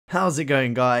How's it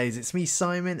going, guys? It's me,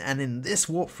 Simon, and in this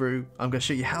walkthrough I'm going to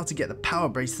show you how to get the Power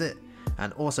Bracelet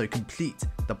and also complete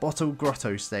the Bottle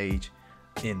Grotto stage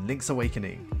in Link's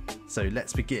Awakening. So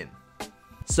let's begin.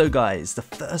 So guys, the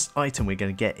first item we're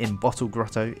going to get in Bottle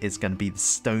Grotto is going to be the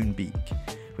stone beak.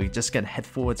 We're just going to head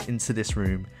forwards into this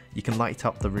room. You can light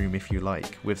up the room if you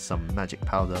like with some magic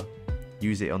powder.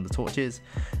 Use it on the torches,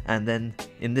 and then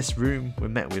in this room we're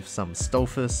met with some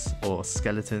Stolphus or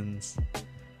skeletons.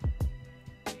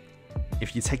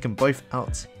 If you take them both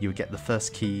out, you'll get the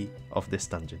first key of this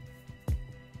dungeon.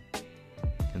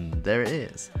 And there it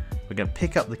is. We're going to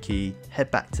pick up the key, head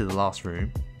back to the last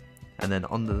room, and then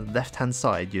on the left hand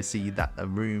side you'll see that the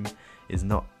room is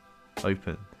not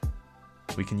open.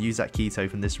 We can use that key to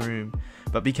open this room,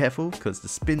 but be careful because the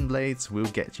spin blades will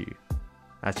get you.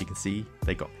 As you can see,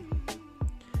 they got me.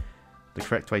 The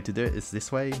correct way to do it is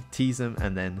this way, tease them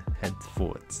and then head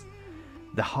forwards.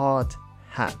 The hard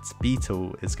hat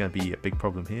beetle is going to be a big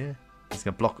problem here. It's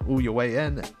going to block all your way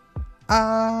in.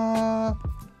 Well,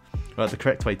 the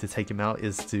correct way to take him out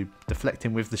is to deflect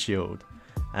him with the shield.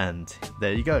 And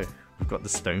there you go, we've got the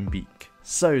stone beak.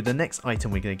 So the next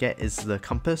item we're going to get is the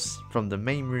compass from the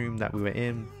main room that we were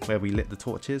in where we lit the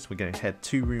torches. We're going to head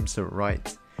 2 rooms to the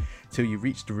right till you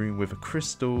reach the room with a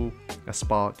crystal, a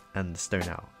spark and the stone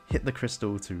owl. Hit the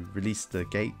crystal to release the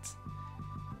gate,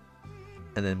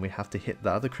 and then we have to hit the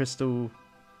other crystal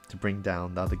to bring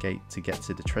down the other gate to get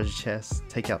to the treasure chest,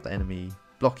 take out the enemy,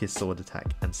 block his sword attack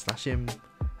and slash him,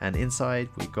 and inside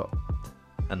we got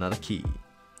another key.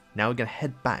 Now we're going to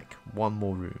head back 1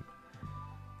 more room.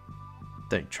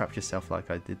 Don't trap yourself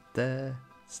like I did there.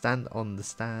 Stand on the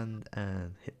stand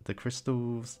and hit the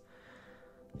crystals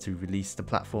to release the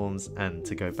platforms and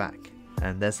to go back.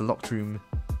 And there's a locked room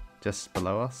just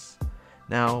below us.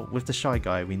 Now with the shy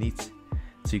guy we need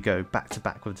to go back to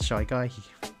back with the shy guy. He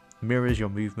mirrors your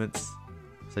movements,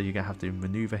 so you're going to have to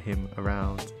maneuver him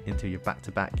around into your back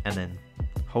to back and then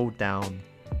hold down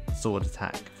sword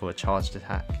attack for a charged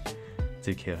attack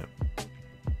to kill him.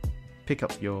 Pick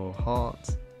up your heart,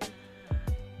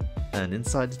 and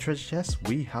inside the treasure chest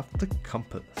we have the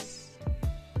compass.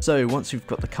 So once we've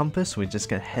got the compass, we're just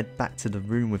going to head back to the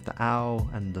room with the owl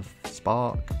and the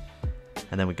spark,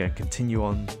 and then we're going to continue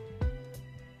on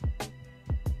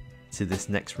to this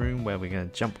next room where we're going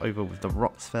to jump over with the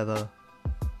roc's feather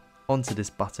onto this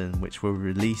button, which will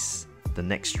release the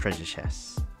next treasure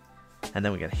chest. And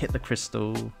then we're going to hit the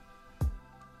crystal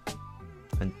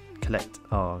and collect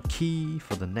our key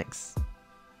for the next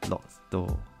locked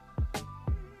door.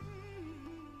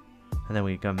 And then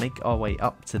we're going to make our way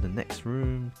up to the next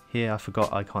room. Here I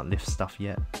forgot I can't lift stuff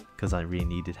yet because I really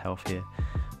needed health here.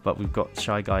 But we've got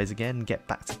shy guys again, get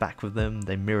back to back with them.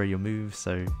 They mirror your moves,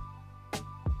 so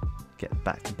get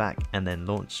back to back and then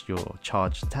launch your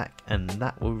charged attack, and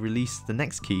that will release the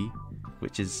next key,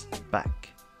 which is back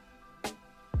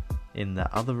in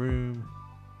the other room.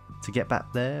 To get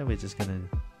back there we're just going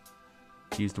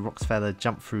to use the rock's feather,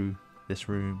 jump through this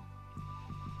room,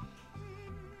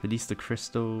 release the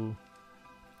crystal,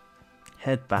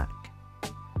 head back,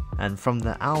 and from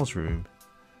the owl's room,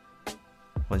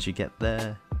 once you get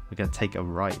there we're going to take a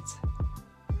right,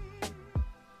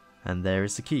 and there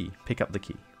is the key. Pick up the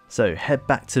key. So head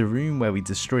back to the room where we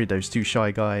destroyed those 2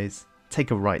 shy guys,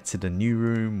 take a right to the new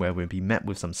room where we'll be met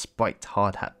with some spiked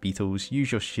hard hat beetles.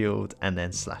 Use your shield and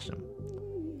then slash them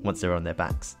once they're on their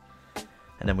backs.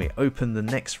 And then we open the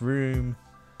next room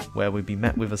where we'll be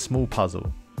met with a small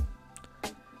puzzle.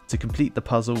 To complete the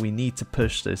puzzle we need to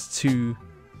push those 2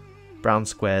 brown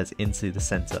squares into the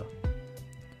center.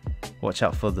 Watch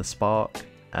out for the spark,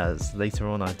 as later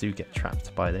on I do get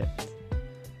trapped by it.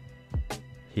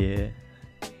 Here,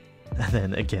 and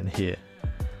then again here.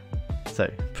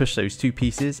 So push those 2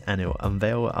 pieces and it will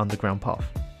unveil an underground path.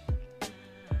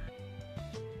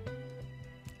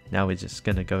 Now we're just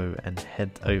going to go and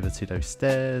head over to those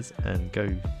stairs and go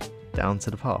down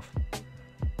to the path.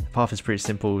 The path is pretty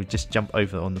simple, just jump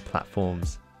over on the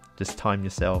platforms, just time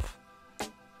yourself,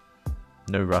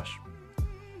 no rush.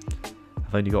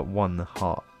 I've only got 1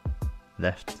 heart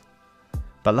left,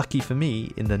 but lucky for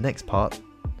me in the next part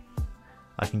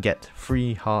I can get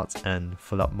 3 hearts and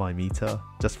fill up my meter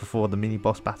just before the mini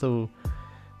boss battle,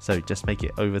 so just make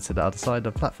it over to the other side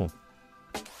of the platform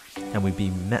and we'll be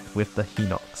met with the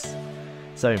Hinox.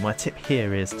 So my tip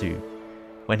here is to,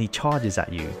 when he charges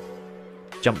at you,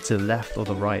 jump to the left or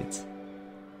the right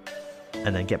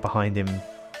and then get behind him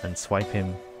and swipe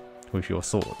him with your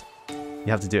sword. You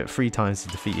have to do it 3 times to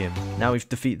defeat him. Now we've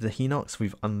defeated the Hinox,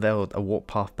 we've unveiled a warp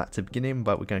path back to the beginning,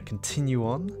 but we're going to continue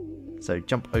on. So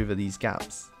jump over these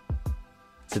gaps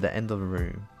to the end of the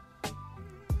room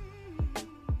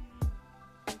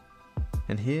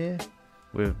And here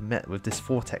we're met with this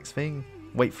vortex thing.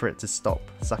 Wait for it to stop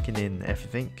sucking in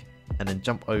everything, and then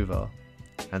jump over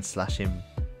and slash him,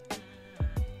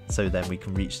 so then we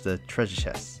can reach the treasure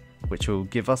chest, which will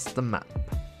give us the map.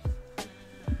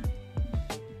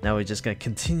 Now we're just going to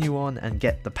continue on and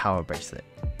get the power bracelet.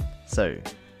 So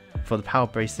for the power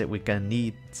bracelet, we're going to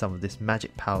need some of this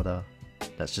magic powder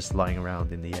that's just lying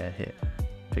around in the air here.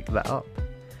 Pick that up,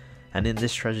 and in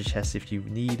this treasure chest, if you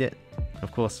need it,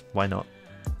 of course, why not?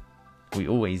 We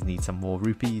always need some more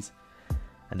rupees.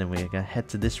 And then we're going to head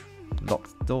to this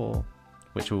locked door,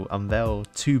 which will unveil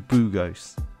 2 boo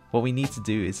ghosts. What we need to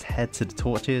do is head to the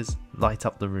torches, light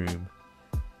up the room,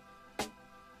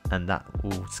 and that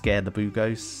will scare the boo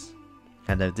ghosts,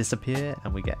 and they'll disappear,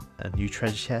 and we get a new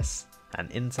treasure chest, and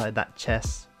inside that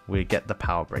chest we get the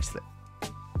power bracelet.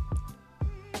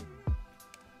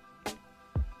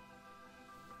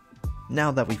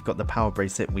 Now that we've got the power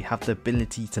bracelet, we have the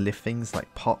ability to lift things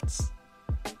like pots.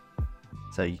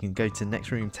 So you can go to the next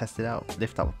room, test it out,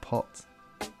 lift up a pot,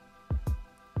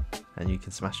 and you can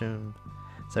smash them.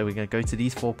 So we're going to go to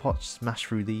these 4 pots, smash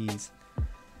through these,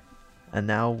 and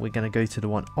now we're going to go to the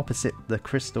one opposite the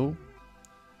crystal.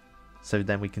 So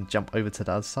then we can jump over to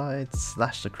the other side,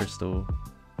 slash the crystal,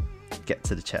 get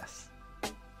to the chest,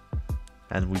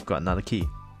 and we've got another key.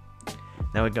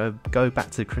 Now we're going to go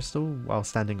back to the crystal while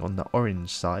standing on the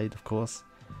orange side, of course.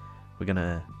 We're going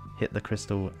to hit the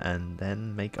crystal and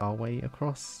then make our way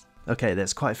across. Okay,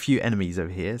 there's quite a few enemies over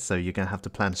here, so you're going to have to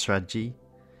plan a strategy,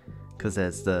 because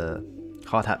there's the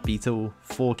hard hat beetle,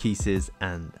 4 Keeses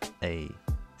and a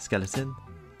skeleton.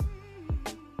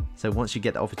 So once you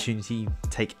get the opportunity,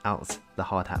 take out the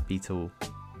hard hat beetle.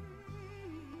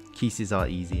 Keeses are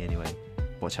easy anyway.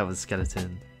 Watch out for the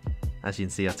skeleton. As you can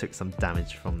see, I took some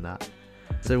damage from that.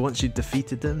 So once you've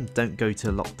defeated them, don't go to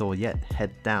the locked door yet,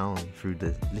 head down through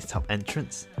the lit up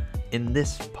entrance. In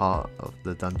this part of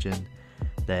the dungeon,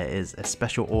 there is a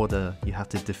special order you have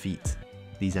to defeat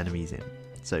these enemies in.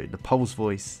 So the Pole's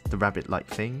Voice, the rabbit like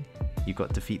thing, you've got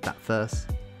to defeat that first,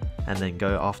 and then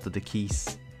go after the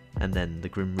Keese, and then the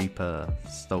Grim Reaper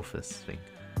Stolfus thing.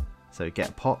 So get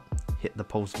a pot, hit the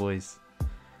Pole's Voice,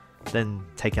 then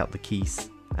take out the Keese,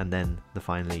 and then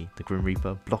finally the Grim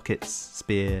Reaper, block its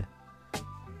spear,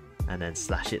 and then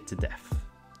slash it to death.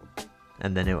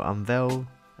 And then it will unveil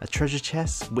a treasure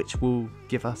chest, which will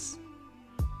give us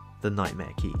the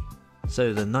Nightmare Key.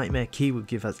 So the Nightmare Key will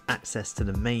give us access to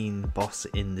the main boss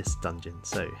in this dungeon.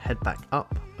 So head back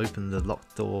up, open the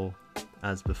locked door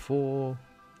as before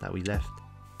that we left,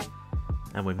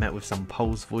 and we're met with some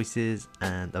Pole's Voices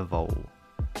and a vole.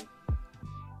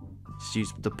 Just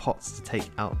use the pots to take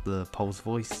out the Pole's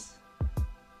Voice,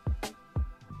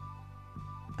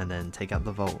 and then take out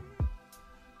the vole,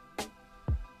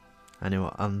 and it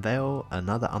will unveil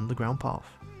another underground path.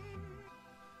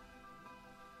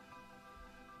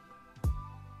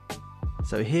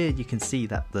 So here you can see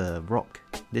that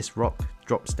this rock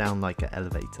drops down like an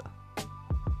elevator.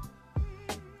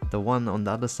 The one on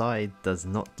the other side does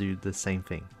not do the same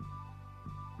thing.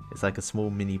 It's like a small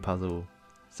mini puzzle.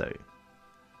 So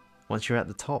once you're at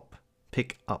the top,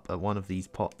 pick up one of these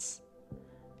pots,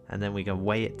 and then we can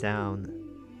weigh it down,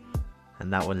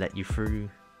 and that will let you through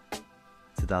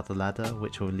to the other ladder,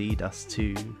 which will lead us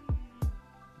to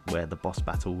where the boss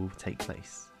battle will take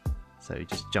place. So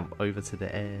just jump over to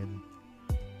the end,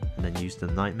 and then use the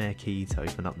Nightmare Key to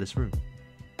open up this room.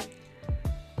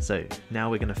 So now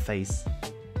we're going to face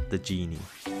the genie.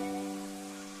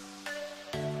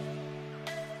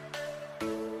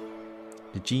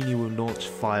 The genie will launch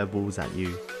fireballs at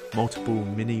you, multiple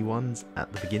mini ones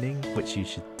at the beginning, which you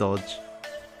should dodge,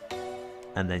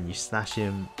 and then you slash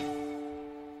him,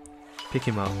 pick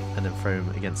him up, and then throw him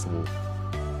against the wall.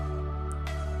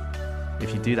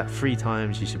 If you do that 3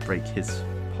 times, you should break his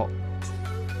pot.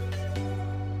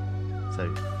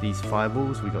 So these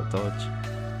fireballs we got dodge,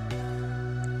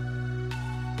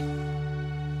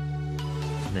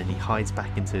 and then he hides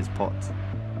back into his pot.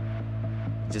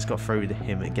 You just got to throw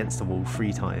him against the wall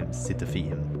 3 times to defeat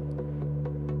him.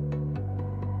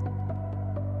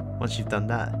 Once you've done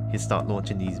that, he'll start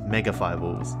launching these mega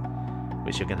fireballs,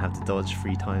 which you're going to have to dodge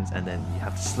 3 times, and then you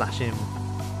have to slash him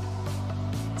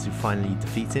to finally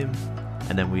defeat him,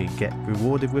 and then we get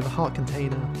rewarded with a heart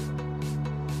container,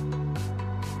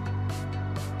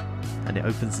 and it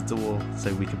opens the door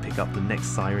so we can pick up the next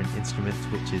siren instrument,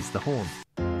 which is the horn.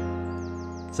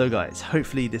 So guys,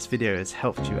 hopefully this video has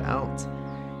helped you out.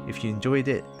 If you enjoyed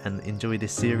it and enjoy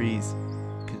this series,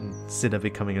 consider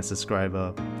becoming a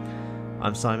subscriber.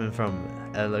 I'm Simon from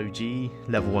LOG,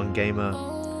 Level 1 Gamer.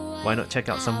 Why not check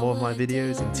out some more of my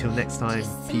videos? Until next time,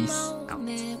 peace.